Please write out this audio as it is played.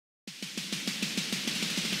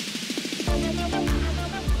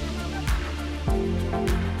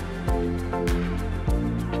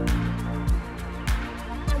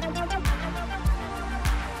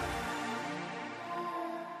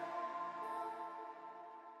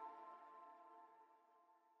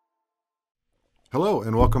Hello,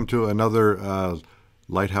 and welcome to another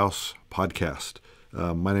Lighthouse podcast.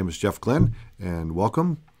 My name is Jeff Glenn, and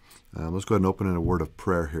welcome. Let's go ahead and open in a word of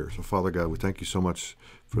prayer here. So, Father God, we thank you so much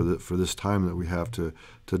for this time that we have to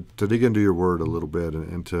dig into your word a little bit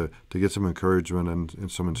and to get some encouragement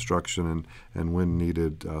and some instruction and when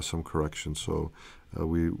needed, some correction. So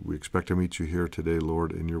we expect to meet you here today,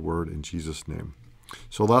 Lord, in your word, in Jesus' name.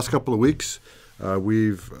 So the last couple of weeks,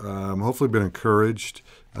 we've hopefully been encouraged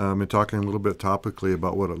in talking a little bit topically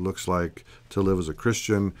about what it looks like to live as a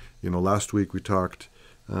Christian. Last week we talked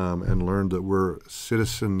and learned that we're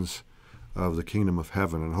citizens of the kingdom of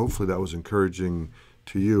heaven, and hopefully that was encouraging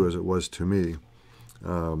to you as it was to me.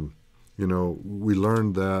 We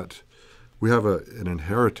learned that we have an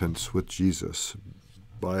inheritance with Jesus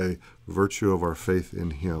by virtue of our faith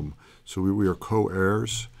in him. So we are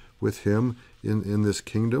co-heirs with him in this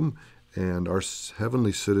kingdom, and our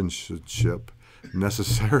heavenly citizenship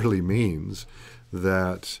necessarily means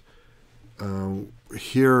that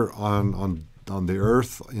here on the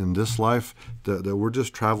earth in this life that we're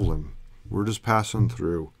just traveling, we're just passing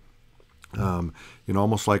through.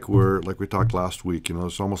 Almost like we talked last week.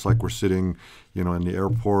 It's almost like we're sitting, in the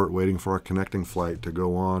airport waiting for our connecting flight to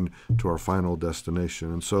go on to our final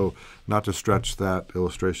destination. And so, not to stretch that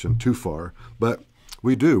illustration too far, but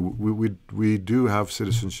we do have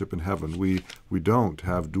citizenship in heaven. We don't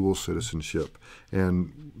have dual citizenship,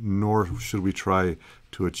 and nor should we try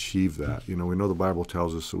to achieve that. We know the Bible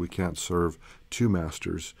tells us that we can't serve two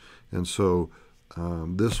masters, and so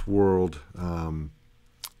this world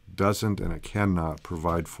doesn't and it cannot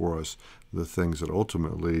provide for us the things that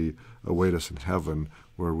ultimately await us in heaven,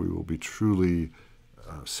 where we will be truly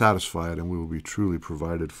satisfied and we will be truly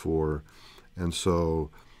provided for. And so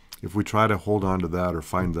if we try to hold on to that or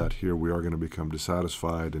find that here, we are going to become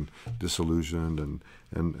dissatisfied and disillusioned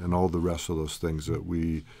and all the rest of those things that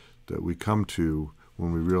we come to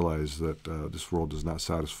when we realize that this world does not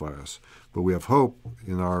satisfy us. But we have hope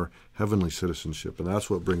in our heavenly citizenship, and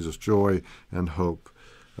that's what brings us joy and hope.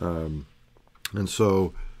 And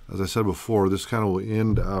so, as I said before, this kind of will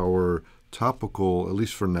end our topical, at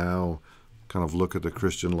least for now, kind of look at the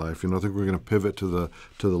Christian life. I think we're going to pivot to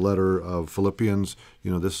the letter of Philippians.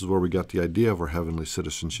 This is where we got the idea of our heavenly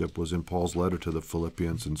citizenship, was in Paul's letter to the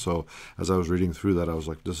Philippians. And so as I was reading through that, I was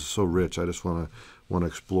like, this is so rich. I just want to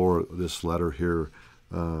explore this letter here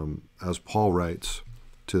as Paul writes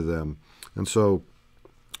to them. And so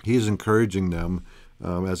he's encouraging them,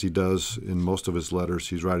 as he does in most of his letters.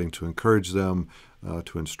 He's writing to encourage them,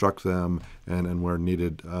 to instruct them, and where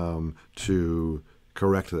needed, to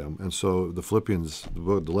correct them. And so the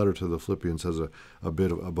letter to the Philippians has a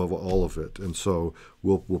bit above all of it. And so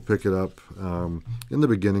we'll pick it up. In the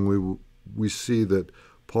beginning, we see that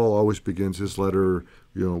Paul always begins his letter,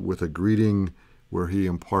 with a greeting where he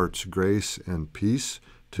imparts grace and peace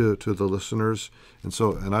to the listeners.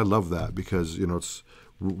 And I love that because,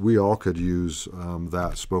 we all could use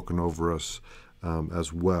that spoken over us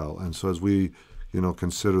as well. And so as we,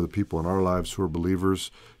 consider the people in our lives who are believers,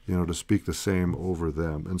 to speak the same over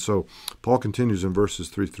them. And so Paul continues in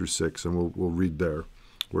verses 3-6, and we'll read there,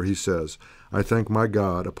 where he says, "I thank my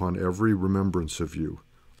God upon every remembrance of you,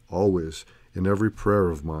 always in every prayer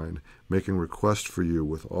of mine, making request for you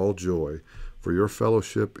with all joy, for your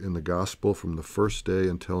fellowship in the gospel from the first day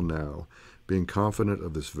until now, being confident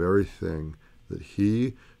of this very thing, that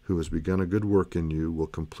he who has begun a good work in you will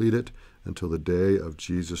complete it until the day of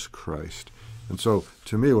Jesus Christ." And so,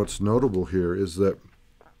 to me, what's notable here is that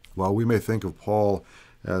while we may think of Paul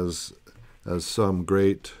as some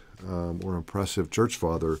great or impressive church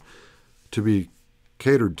father to be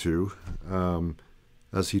catered to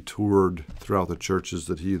as he toured throughout the churches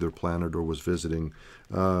that he either planted or was visiting,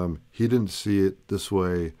 he didn't see it this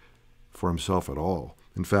way for himself at all.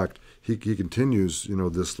 In fact, he continues,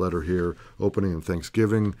 this letter here, opening in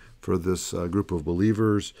thanksgiving for this group of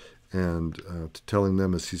believers and telling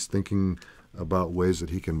them as he's thinking about ways that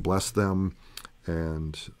he can bless them,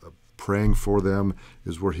 and praying for them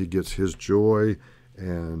is where he gets his joy,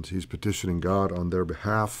 and he's petitioning God on their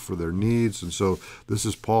behalf for their needs. And so this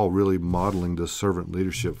is Paul really modeling this servant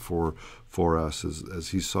leadership for us as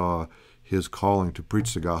he saw his calling to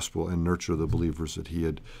preach the gospel and nurture the believers that he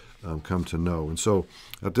had come to know. And so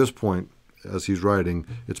at this point, as he's writing,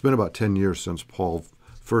 it's been about 10 years since Paul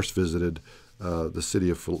first visited the city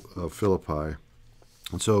of Philippi.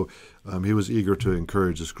 And so he was eager to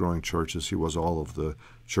encourage this growing church, as he was all of the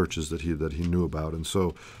churches that he knew about. And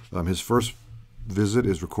so his first visit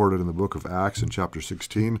is recorded in the book of Acts in chapter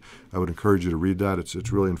 16. I would encourage you to read that. It's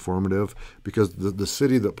really informative, because the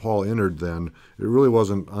city that Paul entered then, it really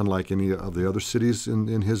wasn't unlike any of the other cities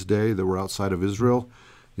in his day that were outside of Israel.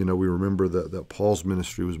 we remember that Paul's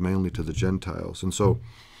ministry was mainly to the Gentiles. And so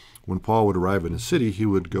when Paul would arrive in a city, he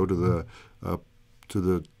would go to the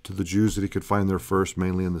Jews that he could find there first,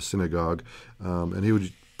 mainly in the synagogue, and he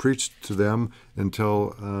would preach to them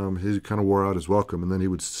until he kind of wore out his welcome, and then he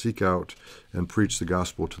would seek out and preach the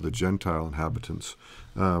gospel to the Gentile inhabitants.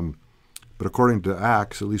 But according to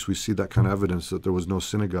Acts, at least we see that kind of evidence that there was no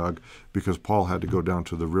synagogue because Paul had to go down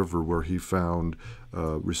to the river where he found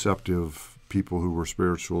receptive people who were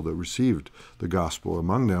spiritual that received the gospel.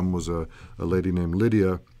 Among them was a lady named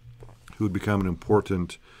Lydia, who would become an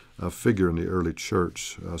important figure in the early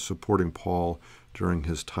church, supporting Paul during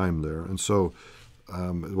his time there. And so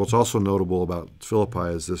what's also notable about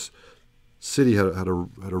Philippi is this city had a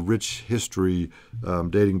rich history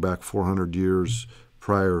dating back 400 years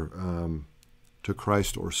prior to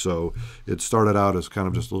Christ or so. It started out as kind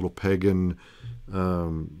of just a little pagan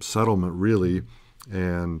settlement, really,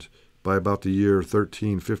 and by about the year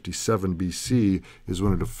 1357 BC is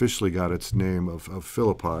when it officially got its name of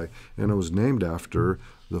Philippi, and it was named after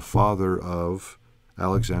the father of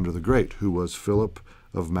Alexander the Great, who was Philip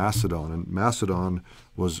of Macedon, and Macedon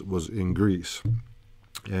was in Greece,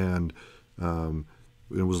 and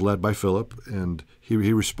it was led by Philip, and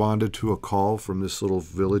he responded to a call from this little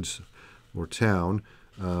village or town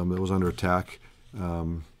that was under attack,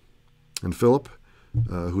 and Philip,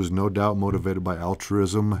 who was no doubt motivated by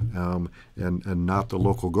altruism and not the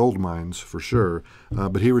local gold mines for sure,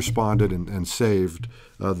 but he responded and saved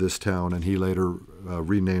this town, and he later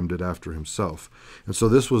renamed it after himself. And so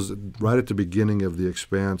this was right at the beginning of the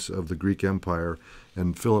expanse of the Greek Empire,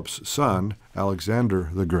 and Philip's son,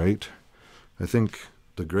 Alexander the Great, I think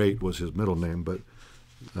the Great was his middle name, but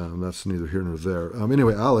that's neither here nor there.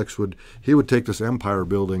 Anyway, Alex would take this empire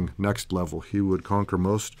building next level. He would conquer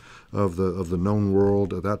most of the known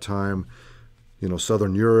world at that time.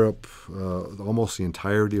 Southern Europe, almost the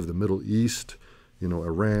entirety of the Middle East.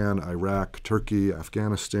 Iran, Iraq, Turkey,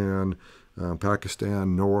 Afghanistan,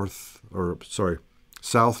 Pakistan,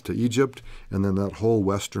 south to Egypt, and then that whole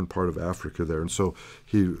western part of Africa there. And so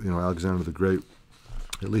Alexander the Great,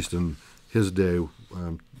 at least in his day,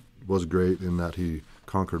 was great in that he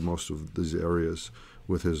conquered most of these areas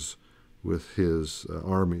with his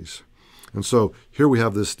armies. And so here we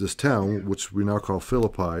have this town, which we now call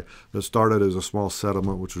Philippi, that started as a small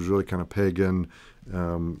settlement, which was really kind of pagan,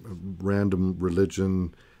 random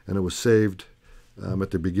religion, and it was saved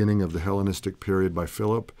at the beginning of the Hellenistic period by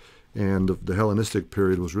Philip. And the Hellenistic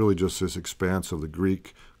period was really just this expanse of the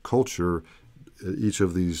Greek culture, each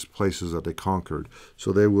of these places that they conquered.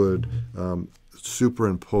 So they would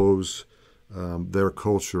superimpose their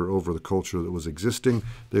culture over the culture that was existing.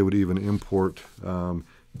 They would even import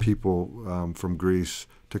people from Greece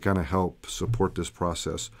to kind of help support this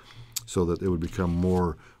process so that it would become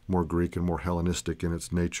more Greek and more Hellenistic in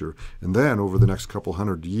its nature. And then over the next couple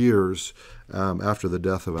hundred years, after the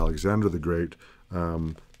death of Alexander the Great,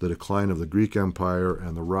 the decline of the Greek Empire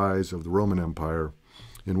and the rise of the Roman Empire,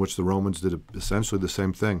 in which the Romans did essentially the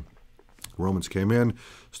same thing. Romans came in,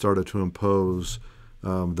 started to impose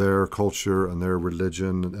their culture and their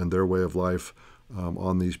religion and their way of life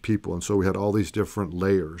on these people. And so we had all these different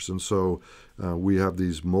layers. And so we have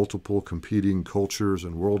these multiple competing cultures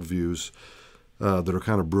and worldviews that are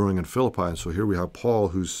kind of brewing in Philippi. And so here we have Paul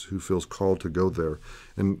who feels called to go there.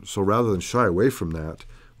 And so rather than shy away from that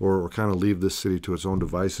or kind of leave this city to its own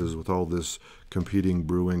devices with all this competing,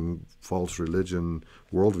 brewing, false religion,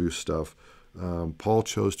 worldview stuff, Paul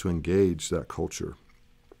chose to engage that culture.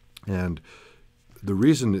 And the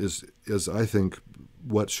reason is I think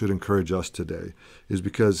what should encourage us today is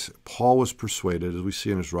because Paul was persuaded, as we see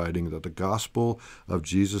in his writing, that the gospel of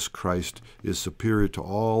Jesus Christ is superior to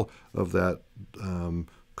all of that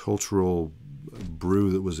cultural brew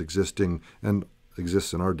that was existing and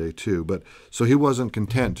exists in our day too. But so he wasn't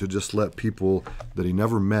content to just let people that he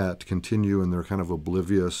never met continue in their kind of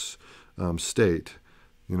oblivious state,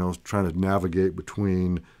 trying to navigate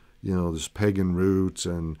between this pagan roots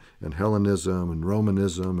and Hellenism and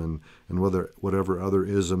Romanism and whatever other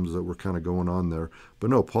isms that were kind of going on there. But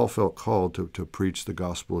no, Paul felt called to preach the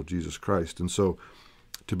gospel of Jesus Christ. And so,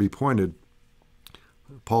 to be pointed,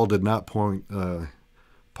 Paul did not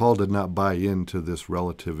buy into this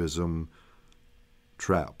relativism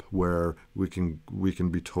trap where we can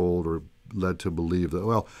be told or led to believe that,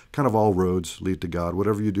 well, kind of all roads lead to God.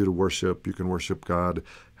 Whatever you do to worship, you can worship God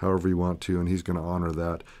however you want to, and he's going to honor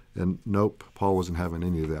that. And nope, Paul wasn't having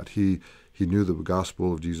any of that. He knew the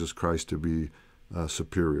gospel of Jesus Christ to be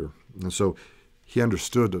superior. And so he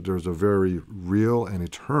understood that there's a very real and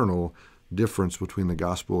eternal difference between the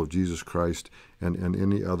gospel of Jesus Christ and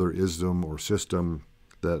any other ism or system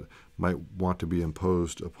that might want to be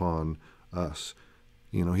imposed upon us.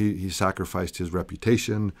 He sacrificed his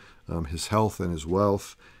reputation, his health and his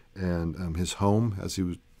wealth, and his home as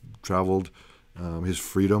he traveled, his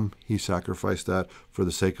freedom. He sacrificed that for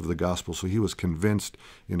the sake of the gospel. So he was convinced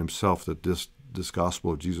in himself that this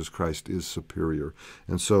gospel of Jesus Christ is superior.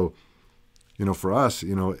 And so, for us,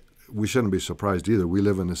 we shouldn't be surprised either. We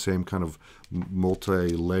live in the same kind of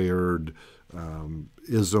multi-layered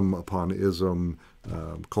ism upon ism,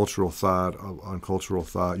 cultural thought on cultural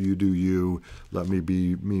thought, you do you, let me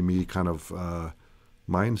be me kind of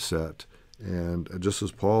mindset. And just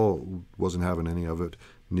as Paul wasn't having any of it,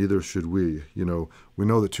 neither should we. We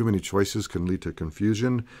know that too many choices can lead to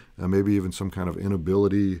confusion, maybe even some kind of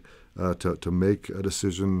inability to make a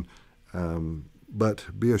decision. But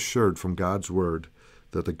be assured from God's word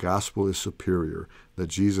that the gospel is superior, that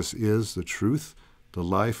Jesus is the truth, the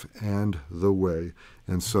life, and the way.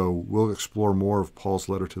 And so we'll explore more of Paul's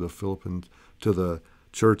letter to the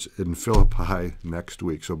church in Philippi next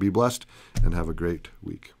week. So be blessed and have a great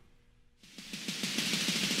week.